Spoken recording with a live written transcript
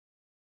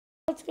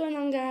What's going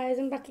on, guys?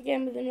 I'm back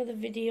again with another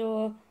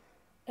video.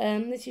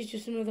 This is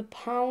just another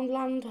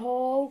Poundland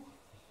haul.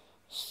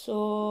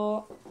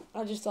 So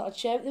I just thought I'd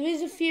share. There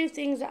is a few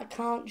things that I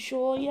can't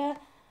show you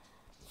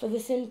for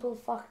the simple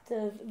fact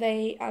of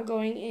they are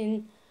going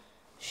in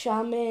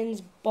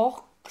Charmaine's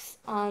box,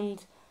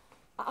 and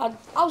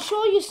I'll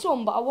show you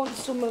some, but I want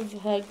some of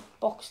her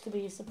box to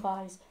be a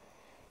surprise.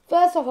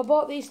 First off, I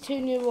bought these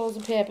 2 new rolls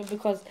of paper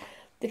because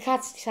the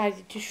cats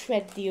decided to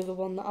shred the other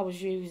one that I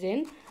was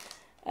using.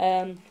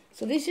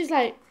 So this is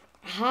like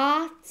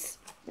hearts.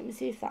 Let me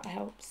see if that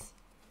helps.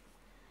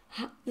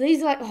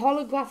 These are like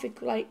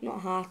holographic, like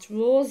not hearts,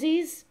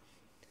 roses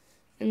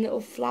and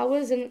little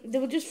flowers, and they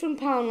were just from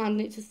Poundland.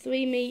 And it's a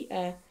 3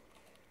 meter,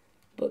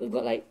 but they've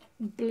got like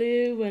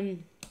blue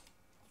and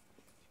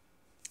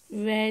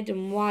red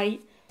and white.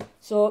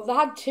 So they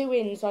had 2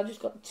 in, so I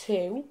just got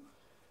 2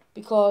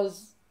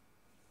 because,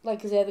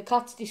 like I said, the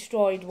cats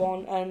destroyed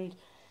one, and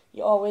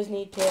you always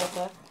need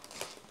paper.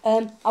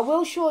 I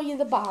will show you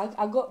the bag.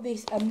 I got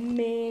this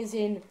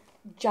amazing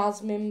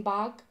jasmine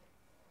bag.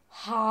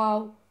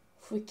 How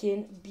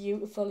freaking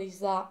beautiful is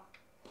that?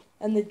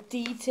 And the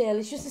detail,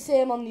 it's just the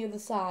same on the other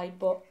side,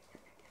 but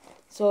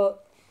so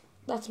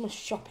that's my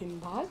shopping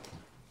bag.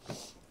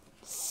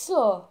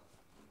 So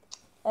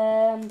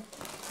I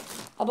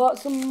bought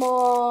some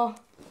more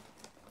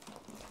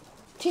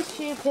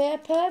tissue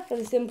paper for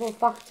the simple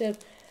fact of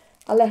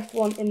I left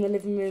one in the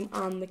living room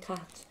and the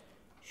cat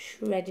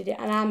shredded it,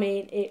 and I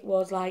mean it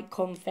was like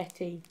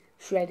confetti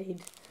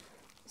shredded.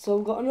 So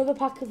we've got another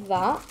pack of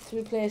that to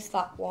replace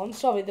that one.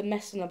 Sorry, they're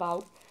messing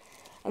about.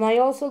 And I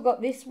also got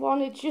this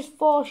one. It's just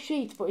 4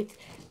 sheets, but it's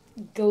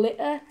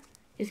glitter.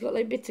 It's got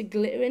like bits of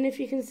glitter in,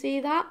 if you can see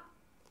that.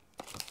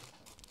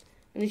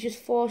 And it's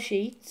just 4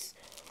 sheets.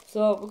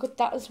 So we've got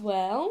that as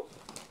well.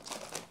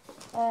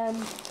 I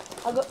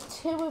got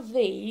 2 of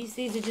these.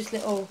 These are just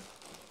little,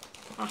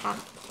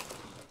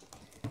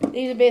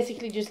 these are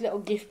basically just little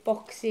gift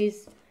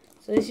boxes.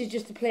 So this is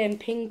just a plain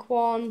pink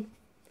one.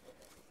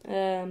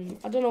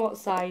 I don't know what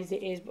size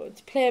it is, but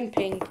it's plain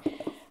pink.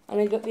 And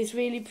I got this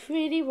really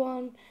pretty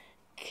one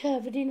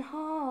covered in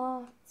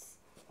hearts.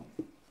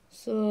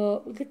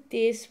 So we got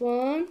this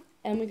one,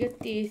 and we got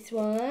this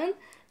one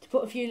to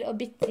put a few little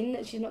bits in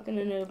that she's not going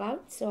to know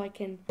about, so I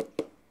can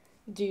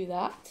do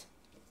that.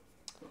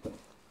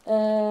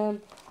 I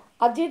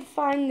did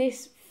find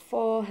this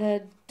for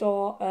her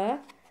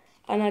daughter,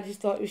 and I just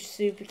thought it was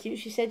super cute.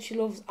 She said she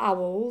loves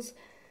owls.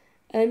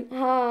 And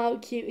how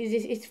cute is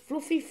this? It's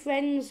Fluffy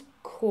Friends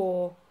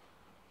Co.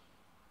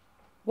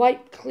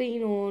 Wipe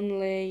clean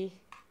only.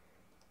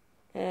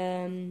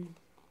 He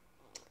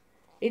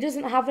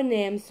doesn't have a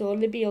name, so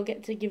Libby will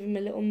get to give him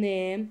a little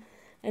name.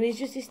 And he's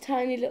just this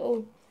tiny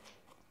little...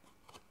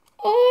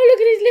 Oh, look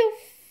at his little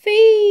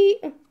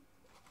feet.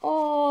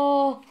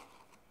 Oh,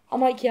 I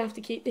might have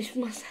to keep this for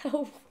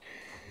myself.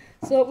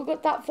 So we've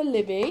got that for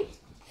Libby.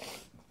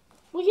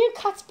 Will you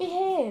cats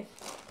behave?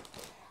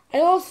 I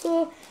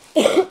also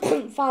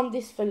found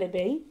this for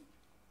Libby.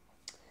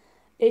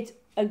 It's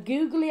a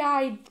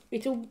googly-eyed,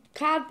 it's a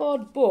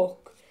cardboard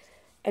book,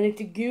 and it's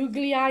a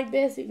googly-eyed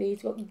basically.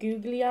 It's got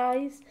googly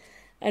eyes,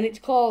 and it's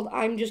called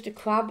I'm Just a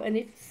Crab, and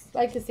it's,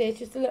 like I say, it's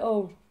just a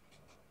little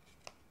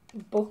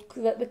book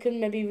that they can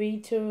maybe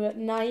read to at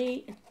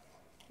night.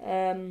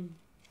 So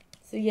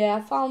yeah,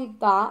 I found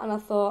that, and I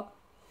thought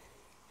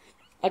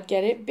I'd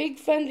get it. Big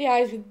friendly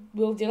eyes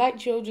will delight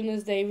children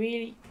as they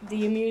read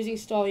the amusing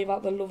story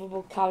about the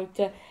lovable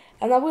character.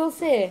 And I will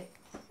say,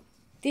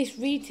 this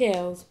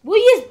retails... Will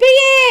you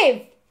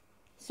behave?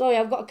 Sorry,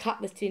 I've got a cat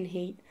that's in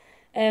heat.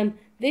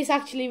 This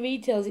actually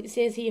retails, it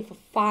says here, for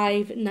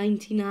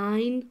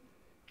 $5.99.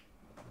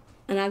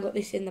 And I got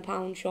this in the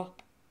pound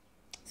shop.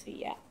 So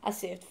yeah, I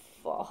saved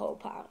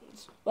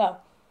 £4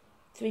 Well,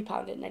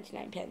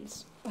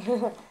 £3.99.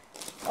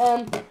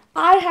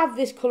 I have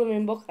this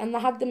colouring book, and I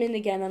had them in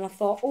again, and I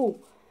thought, oh,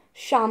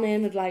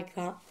 Charmaine would like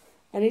that.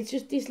 And it's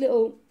just this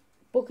little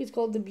book. It's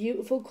called The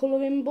Beautiful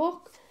Colouring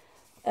Book.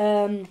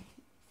 And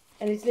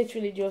it's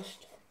literally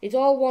just, it's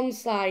all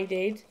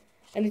one-sided,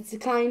 and it's the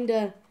kind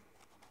of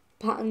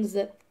patterns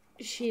that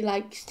she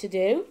likes to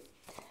do.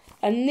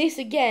 And this,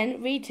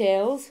 again,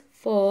 retails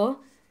for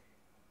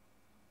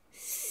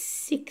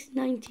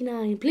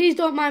 $6.99. Please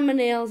don't mind my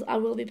nails. I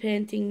will be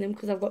painting them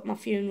because I've got my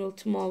funeral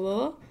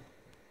tomorrow.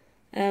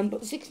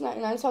 But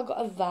 $6.99, so I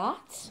got a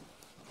that.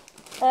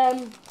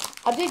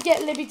 I did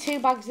get Libby 2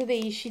 bags of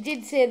these. She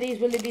did say these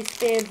were Libby's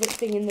favourite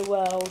thing in the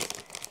world.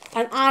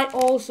 And I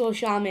also,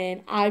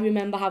 Charmaine, I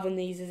remember having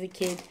these as a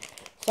kid.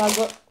 So I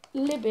got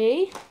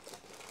Libby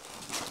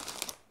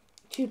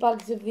 2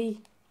 bags of the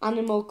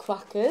animal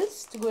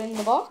crackers to go in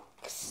the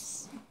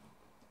box.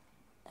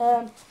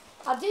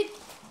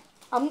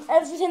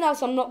 Everything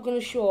else I'm not going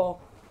to show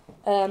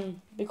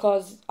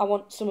because I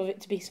want some of it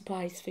to be a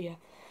surprise for you.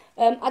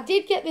 I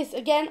did get this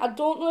again. I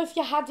don't know if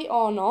you had it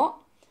or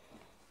not,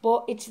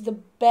 but it's the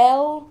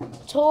Belle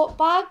tote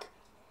bag.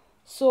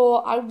 So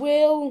I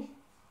will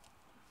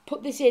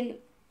put this in.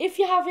 If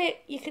you have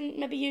it, you can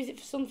maybe use it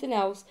for something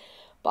else,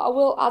 but I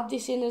will add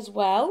this in as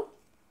well.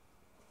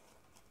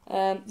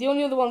 The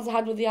only other ones I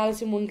had were the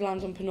Alice in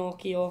Wonderland and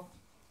Pinocchio.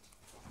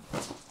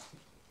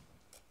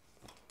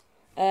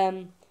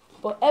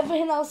 But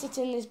everything else that's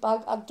in this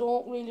bag, I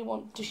don't really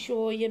want to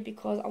show you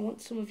because I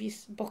want some of your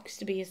box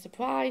to be a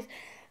surprise.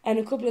 And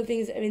a couple of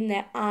things that are in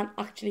there aren't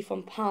actually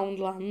from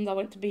Poundland. I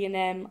went to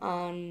B&M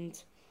and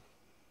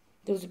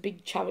there was a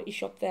big charity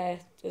shop there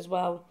as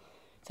well.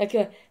 It's like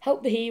a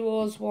Help the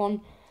Heroes one.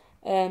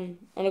 And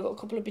I've got a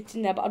couple of bits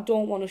in there, but I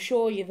don't want to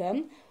show you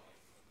them.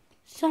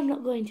 So I'm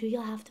not going to.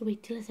 You'll have to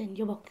wait till I send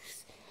your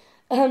box.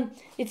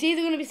 It's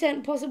either going to be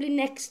sent possibly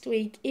next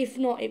week. If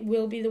not, it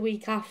will be the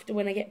week after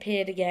when I get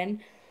paid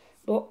again.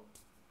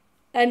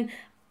 And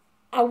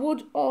I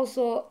would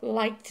also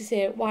like to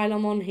say, while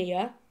I'm on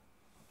here,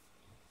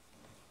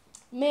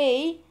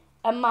 me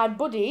and my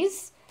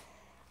buddies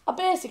are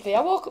basically,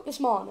 I woke up this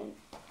morning.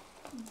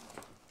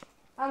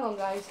 Hang on,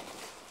 guys.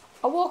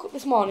 I woke up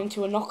this morning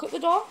to a knock at the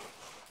door.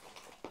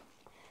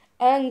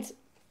 And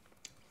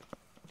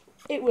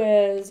it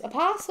was a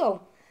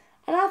parcel.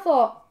 And I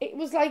thought, it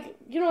was like,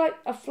 you know, like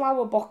a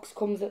flower box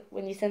comes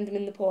when you send them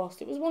in the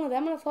post. It was one of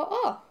them, and I thought,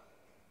 oh,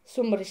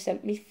 somebody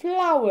sent me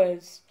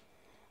flowers.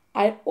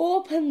 I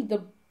opened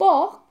the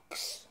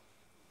box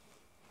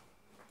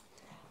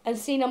and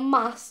seen a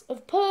mass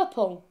of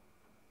purple.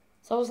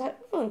 So I was like,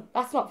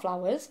 that's not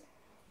flowers.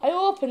 I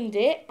opened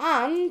it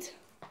and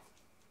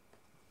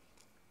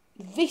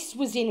this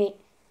was in it.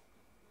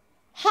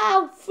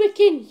 How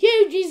freaking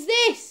huge is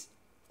this?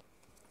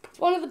 It's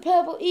one of the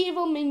purple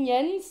evil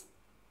minions.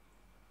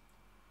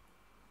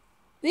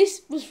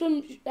 This was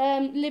from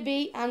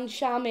Libby and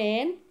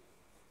Charmaine.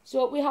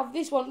 So we have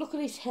this one. Look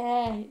at his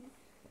hair.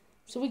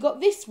 So we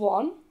got this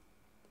one.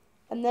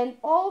 And then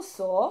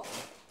also,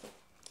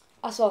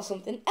 I saw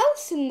something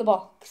else in the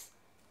box.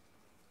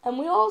 And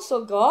we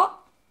also got,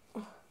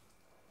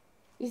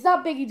 he's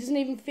that big he doesn't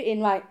even fit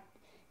in. Right,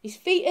 his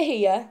feet are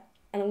here.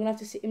 And I'm going to have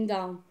to sit him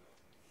down.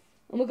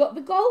 And we got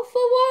the golfer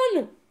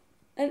one.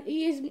 And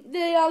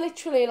they are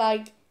literally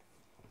like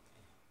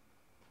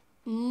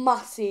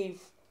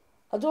massive.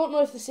 I don't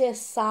know if they say a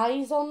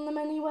size on them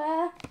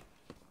anywhere.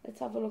 Let's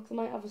have a look. They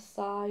might have a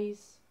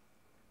size.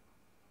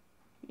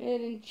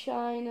 Made in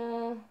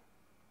China.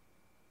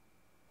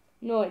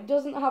 No, it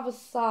doesn't have a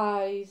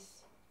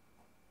size.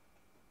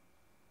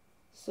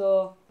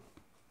 So,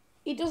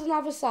 it doesn't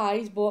have a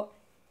size, but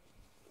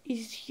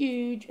he's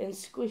huge and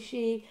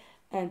squishy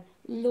and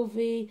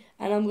lovey.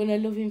 And I'm going to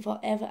love him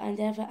forever and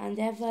ever and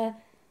ever.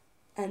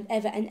 And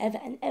ever and ever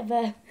and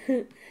ever.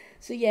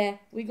 So, yeah,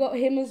 we got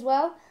him as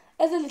well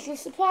as a little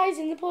surprise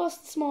in the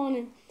post this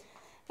morning.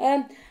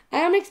 I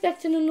am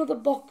expecting another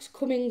box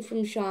coming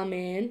from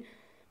Charmaine.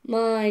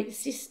 My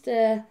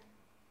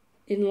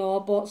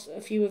sister-in-law bought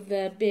a few of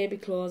the baby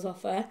clothes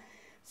off her.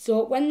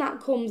 So when that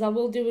comes, I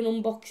will do an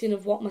unboxing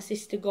of what my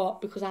sister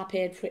got because I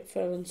paid for it for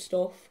her and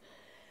stuff.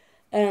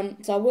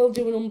 So I will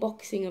do an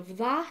unboxing of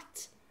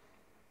that.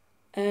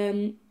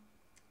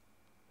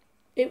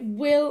 It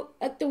will,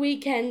 at the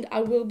weekend,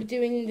 I will be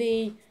doing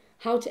the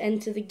how to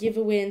enter the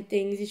giveaway and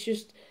things. It's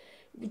just,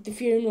 with the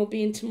funeral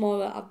being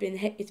tomorrow,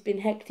 it's been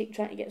hectic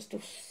trying to get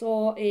stuff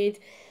sorted.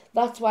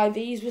 That's why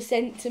these were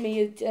sent to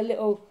me, a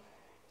little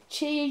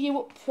cheer you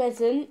up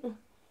present.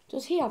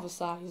 Does he have a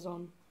size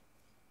on?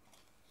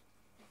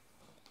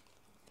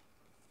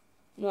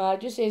 No,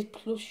 it just says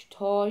plush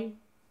toy.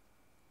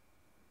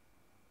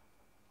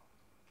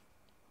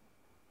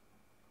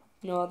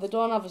 No, they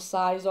don't have a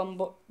size on,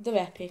 but they're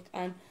epic,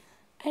 and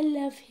I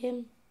love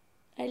him.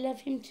 I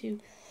love him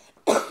too.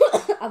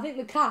 I think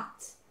the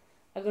cats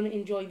are going to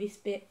enjoy this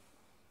bit.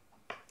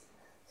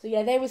 So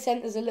yeah, they were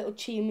sent as a little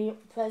cheer me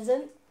up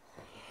present.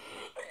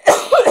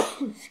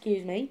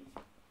 Excuse me.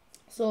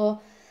 So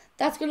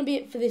that's going to be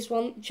it for this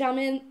one.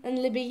 Charmaine and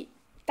Libby,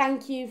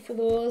 thank you for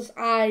those.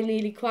 I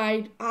nearly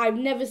cried. I've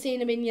never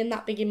seen a minion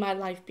that big in my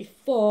life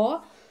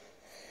before.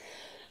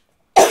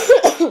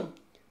 I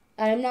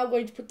am now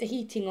going to put the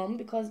heating on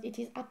because it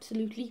is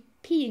absolutely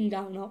peeing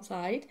down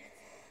outside.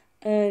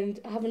 And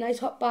have a nice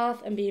hot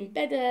bath and be in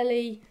bed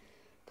early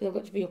because I've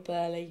got to be up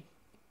early.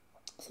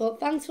 So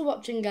thanks for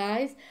watching,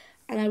 guys,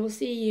 and I will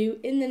see you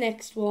in the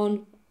next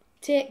one.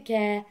 Take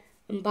care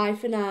and bye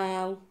for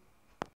now.